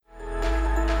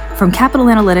From Capital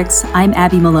Analytics, I'm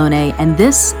Abby Maloney, and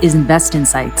this is Invest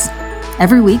Insights.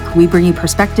 Every week, we bring you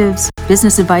perspectives,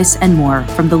 business advice, and more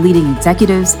from the leading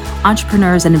executives,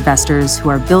 entrepreneurs, and investors who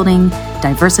are building,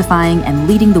 diversifying, and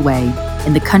leading the way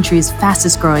in the country's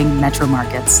fastest-growing metro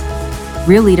markets.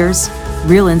 Real leaders,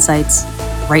 real insights,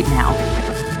 right now.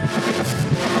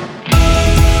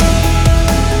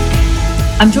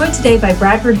 I'm joined today by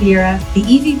Bradford Vieira, the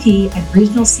EVP and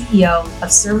Regional CEO of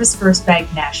ServisFirst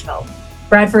Bank Nashville.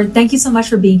 Bradford, thank you so much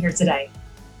for being here today.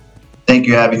 Thank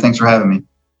you, Abby. Thanks for having me.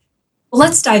 Well,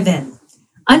 let's dive in.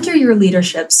 Under your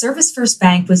leadership, ServisFirst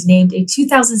Bank was named a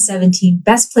 2017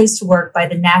 Best Place to Work by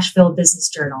the Nashville Business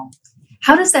Journal.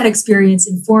 How does that experience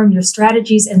inform your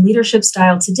strategies and leadership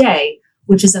style today,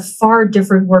 which is a far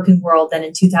different working world than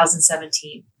in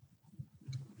 2017?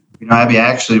 Abby,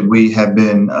 actually, we've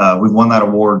won that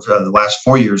award the last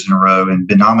 4 years in a row and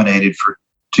been nominated for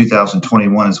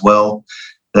 2021 as well.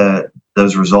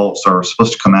 Those results are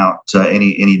supposed to come out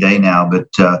any day now, but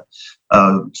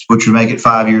which would make it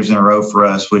 5 years in a row for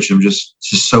us, which I'm just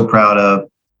so proud of.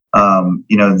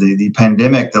 The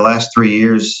pandemic, the last 3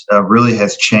 years really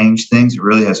has changed things. It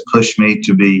really has pushed me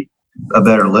to be a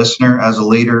better listener as a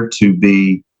leader, to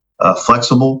be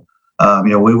flexible.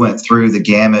 We went through the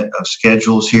gamut of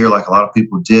schedules here like a lot of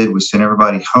people did. We sent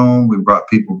everybody home. We brought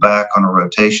people back on a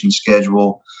rotation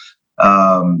schedule.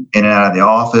 In and out of the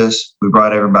office. We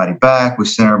brought everybody back. We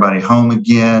sent everybody home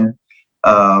again,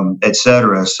 et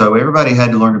cetera. So everybody had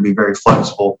to learn to be very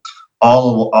flexible.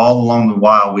 All along the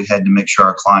while, we had to make sure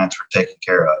our clients were taken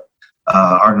care of.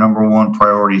 Our number one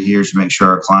priority here is to make sure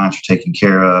our clients are taken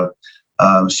care of.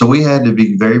 So we had to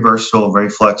be very versatile, very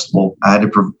flexible. I had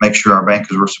to make sure our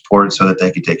bankers were supported so that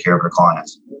they could take care of their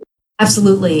clients.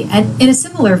 Absolutely. And in a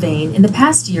similar vein, in the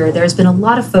past year, there's been a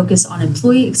lot of focus on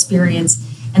employee experience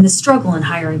and the struggle in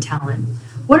hiring talent.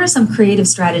 What are some creative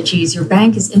strategies your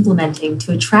bank is implementing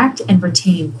to attract and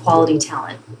retain quality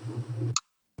talent?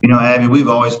 Abby, we've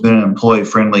always been an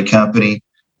employee-friendly company,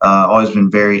 always been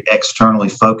very externally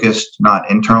focused, not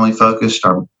internally focused.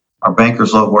 Our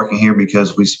bankers love working here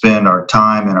because we spend our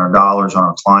time and our dollars on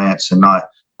our clients and not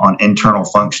on internal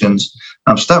functions.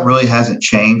 So that really hasn't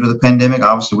changed with the pandemic.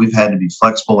 Obviously, we've had to be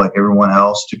flexible like everyone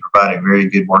else to provide a very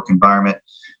good work environment.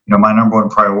 My number one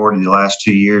priority the last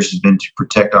 2 years has been to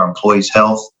protect our employees'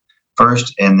 health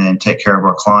first and then take care of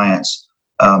our clients.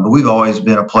 But we've always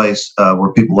been a place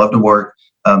where people love to work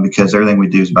because everything we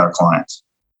do is about our clients.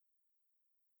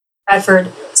 Bradford,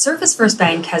 ServisFirst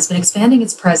Bank has been expanding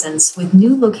its presence with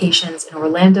new locations in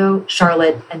Orlando,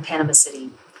 Charlotte, and Panama City.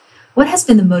 What has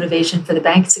been the motivation for the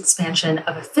bank's expansion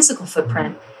of a physical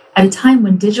footprint at a time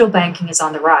when digital banking is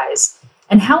on the rise?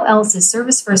 And how else is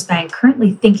ServisFirst Bank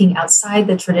currently thinking outside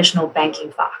the traditional banking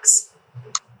box?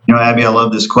 Abby, I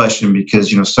love this question because,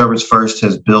 ServisFirst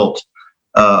has built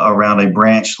around a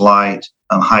branch-light,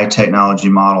 high technology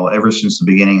model ever since the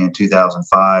beginning in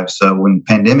 2005. So when the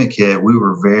pandemic hit, we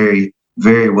were very,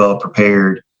 very well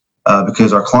prepared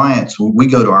because our clients, we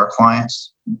go to our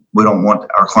clients. We don't want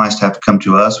our clients to have to come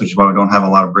to us, which is why we don't have a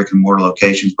lot of brick and mortar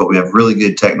locations, but we have really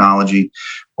good technology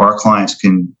where our clients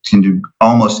can do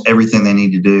almost everything they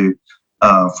need to do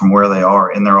from where they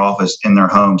are in their office, in their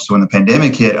home. So when the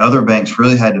pandemic hit, other banks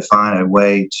really had to find a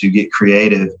way to get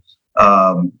creative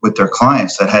with their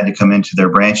clients that had to come into their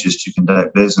branches to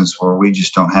conduct business where we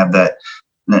just don't have that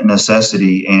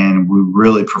necessity. And we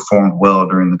really performed well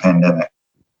during the pandemic.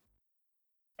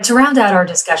 To round out our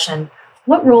discussion,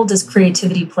 what role does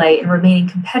creativity play in remaining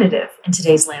competitive in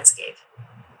today's landscape?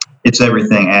 It's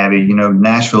everything, Abby.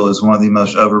 Nashville is one of the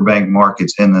most overbanked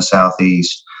markets in the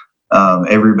Southeast.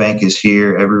 Every bank is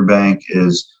here. Every bank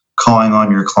is calling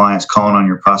on your clients, calling on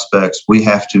your prospects. We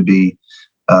have to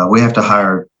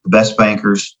hire the best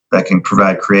bankers that can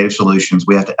provide creative solutions.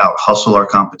 We have to out-hustle our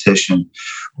competition.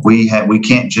 We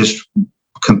can't just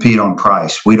compete on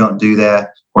price. We don't do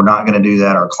that. We're not going to do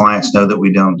that. Our clients know that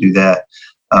we don't do that.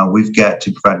 We've got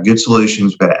to provide good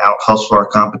solutions. We've got to out-hustle our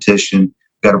competition.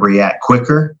 We've got to react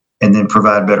quicker and then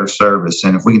provide better service.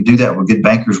 And if we can do that with good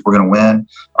bankers, we're going to win.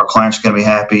 Our clients are going to be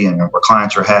happy, and if our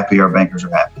clients are happy, our bankers are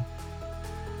happy.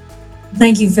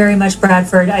 Thank you very much,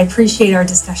 Bradford. I appreciate our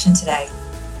discussion today.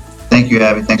 Thank you,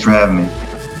 Abby. Thanks for having me.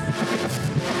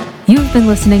 You've been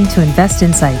listening to Invest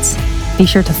Insights. Be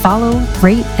sure to follow,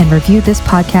 rate, and review this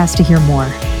podcast to hear more.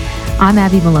 I'm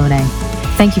Abby Maloney.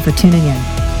 Thank you for tuning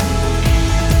in.